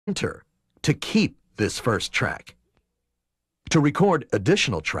Enter to keep this first track. To record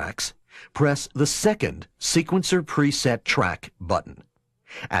additional tracks, press the second Sequencer Preset Track button,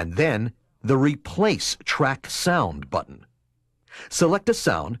 and then the Replace Track Sound button. Select a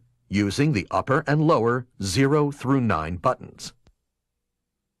sound using the upper and lower 0 through 9 buttons.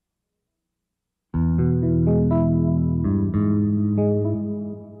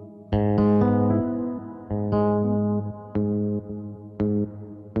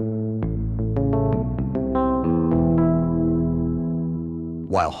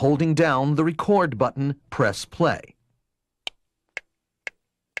 While holding down the record button, press play.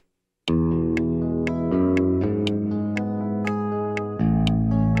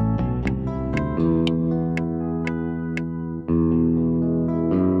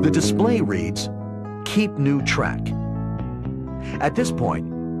 The display reads, "Keep new track." At this point,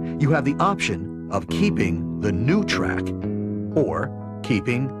 you have the option of keeping the new track or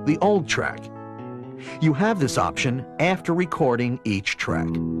keeping the old track. You have this option after recording each track.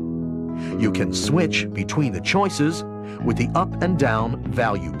 You can switch between the choices with the up and down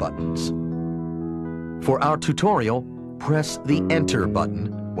value buttons. For our tutorial, press the Enter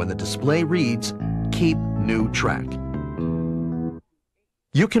button when the display reads, "Keep new track."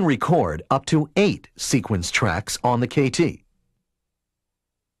 You can record up to 8 sequence tracks on the KT.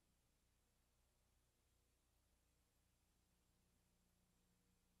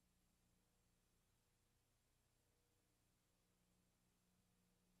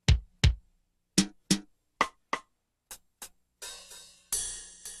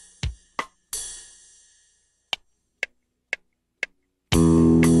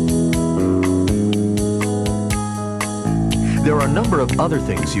 There are a number of other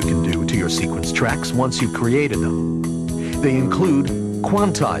things you can do to your sequence tracks once you've created them. They include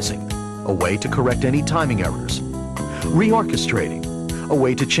quantizing, a way to correct any timing errors; reorchestrating, a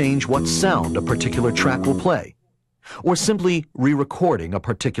way to change what sound a particular track will play; or simply re-recording a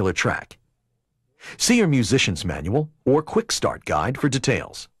particular track. See your musician's manual or quick start guide for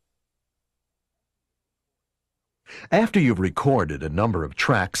details. After you've recorded a number of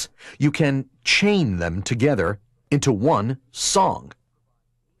tracks, you can chain them together into one song.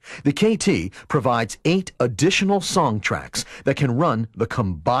 The KT provides 8 additional song tracks that can run the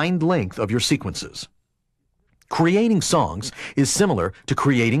combined length of your sequences. Creating songs is similar to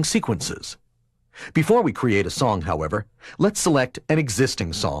creating sequences. Before we create a song, however, let's select an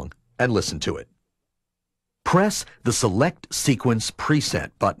existing song and listen to it. Press the Select Sequence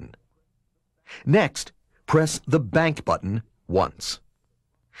Preset button. Next, press the Bank button once.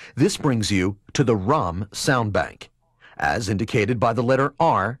 This brings you to the ROM sound bank, as indicated by the letter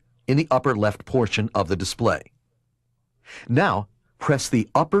R in the upper left portion of the display. Now, press the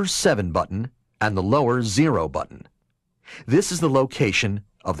upper 7 button and the lower 0 button. This is the location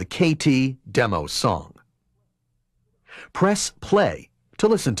of the KT demo song. Press play to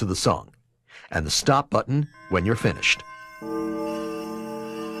listen to the song, and the stop button when you're finished.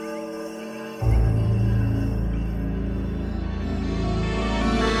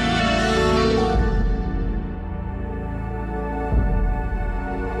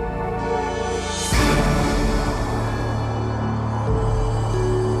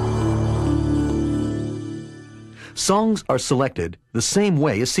 Songs are selected the same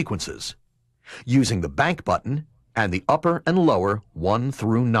way as sequences, using the Bank button and the upper and lower 1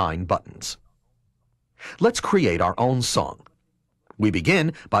 through 9 buttons. Let's create our own song. We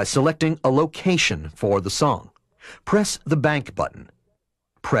begin by selecting a location for the song. Press the Bank button.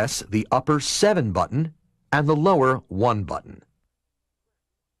 Press the upper 7 button and the lower 1 button.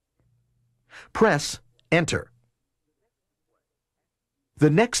 Press Enter. The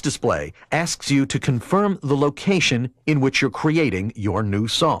next display asks you to confirm the location in which you're creating your new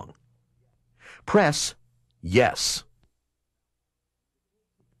song. Press Yes.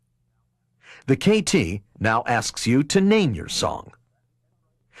 The KT now asks you to name your song.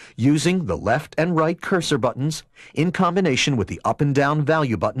 Using the left and right cursor buttons, in combination with the up and down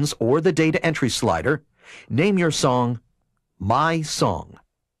value buttons or the data entry slider, name your song My Song.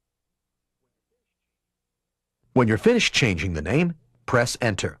 When you're finished changing the name, press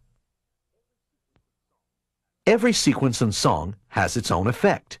Enter. Every sequence and song has its own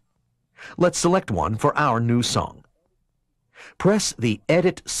effect. Let's select one for our new song. Press the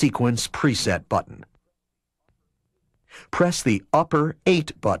Edit Sequence Preset button. Press the upper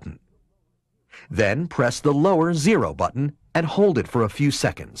 8 button. Then press the lower 0 button and hold it for a few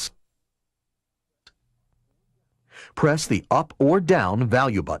seconds. Press the up or down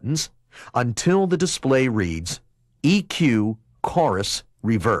value buttons until the display reads EQ Chorus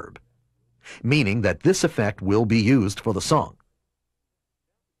Reverb, meaning that this effect will be used for the song.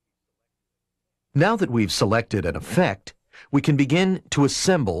 Now that we've selected an effect, we can begin to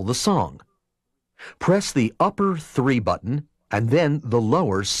assemble the song. Press the upper 3 button and then the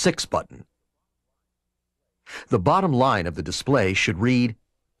lower 6 button. The bottom line of the display should read,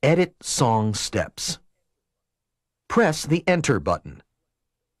 Edit Song Steps. Press the Enter button.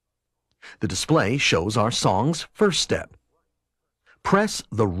 The display shows our song's first step. Press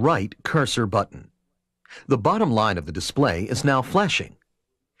the right cursor button. The bottom line of the display is now flashing.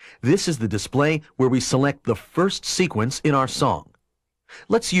 This is the display where we select the first sequence in our song.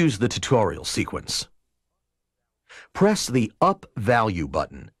 Let's use the tutorial sequence. Press the Up Value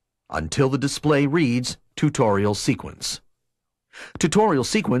button until the display reads Tutorial Sequence. Tutorial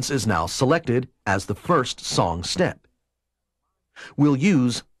Sequence is now selected as the first song step. We'll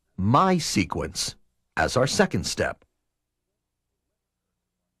use My Sequence as our second step.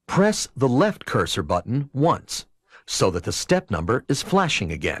 Press the left cursor button once so that the step number is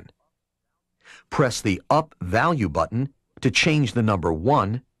flashing again. Press the Up Value button to change the number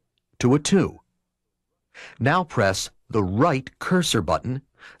 1 to a 2. Now press the right cursor button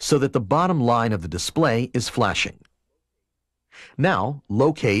so that the bottom line of the display is flashing. Now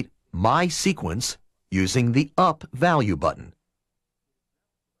locate My Sequence using the Up Value button.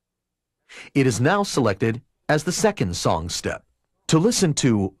 It is now selected as the second song step. To listen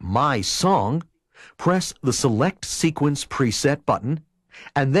to My Song, press the Select Sequence Preset button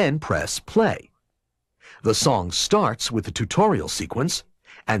and then press Play. The song starts with the tutorial sequence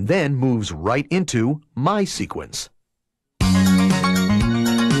and then moves right into My Sequence.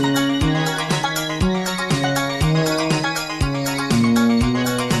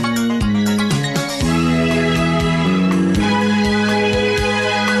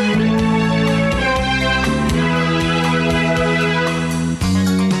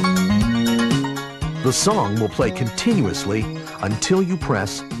 The song will play continuously until you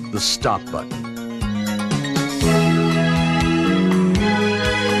press the Stop button.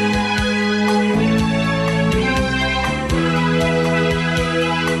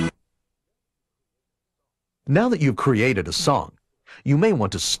 Now that you've created a song, you may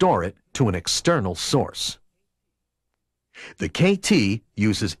want to store it to an external source. The KT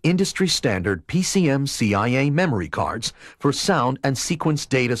uses industry-standard PCM-CIA memory cards for sound and sequence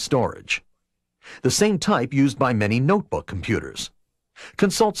data storage, the same type used by many notebook computers.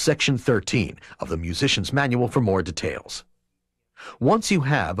 Consult Section 13 of the Musician's Manual for more details. Once you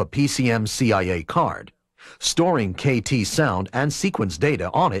have a PCM-CIA card, storing KT sound and sequence data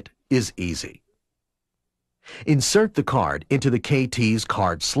on it is easy. Insert the card into the KT's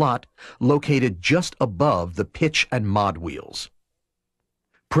card slot located just above the pitch and mod wheels.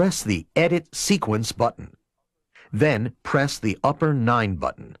 Press the Edit Sequence button. Then press the upper 9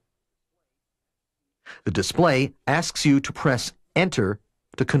 button. The display asks you to press Enter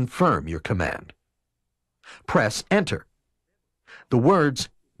to confirm your command. Press Enter. The words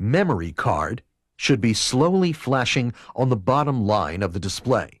Memory Card should be slowly flashing on the bottom line of the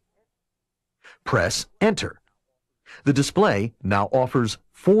display. Press Enter. The display now offers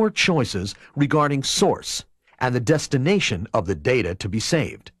 4 choices regarding source and the destination of the data to be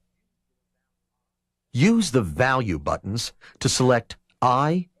saved. Use the Value buttons to select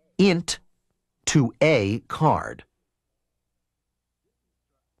I, Int, to A card.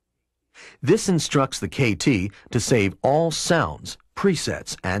 This instructs the KT to save all sounds,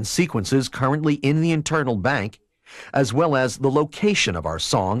 presets, and sequences currently in the internal bank, as well as the location of our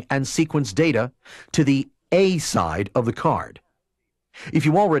song and sequence data to the A side of the card. If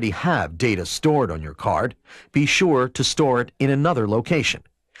you already have data stored on your card, be sure to store it in another location,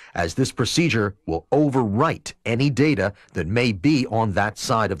 as this procedure will overwrite any data that may be on that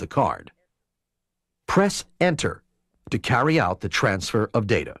side of the card. Press Enter to carry out the transfer of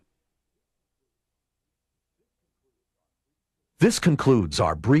data. This concludes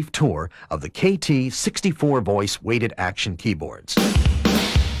our brief tour of the KT-64 voice weighted action keyboards.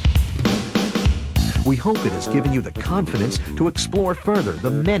 We hope it has given you the confidence to explore further the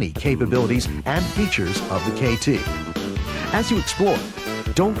many capabilities and features of the KT. As you explore,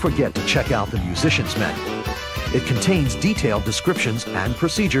 don't forget to check out the Musician's Manual. It contains detailed descriptions and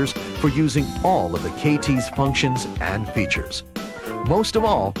procedures for using all of the KT's functions and features. Most of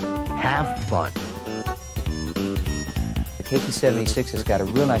all, have fun. The KT-76 has got a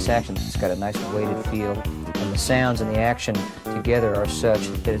real nice action. It's got a nice weighted feel, and the sounds and the action together are such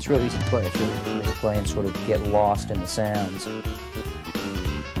that it's really easy to play. It's really easy to play and sort of get lost in the sounds.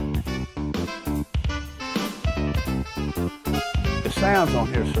 The sounds on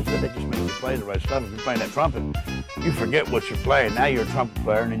here are so good, they just make you play the right stuff. If you're playing that trumpet, you forget what you're playing. Now you're a trumpet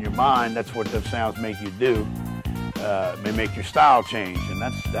player, and in your mind, that's what those sounds make you do. may make your style change, and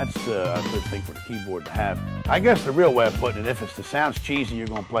that's a good thing for the keyboard to have. I guess the real way of putting it, if the sound's cheesy, you're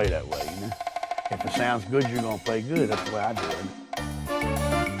going to play that way. You know? If it sounds good, you're going to play good. That's the way I do it.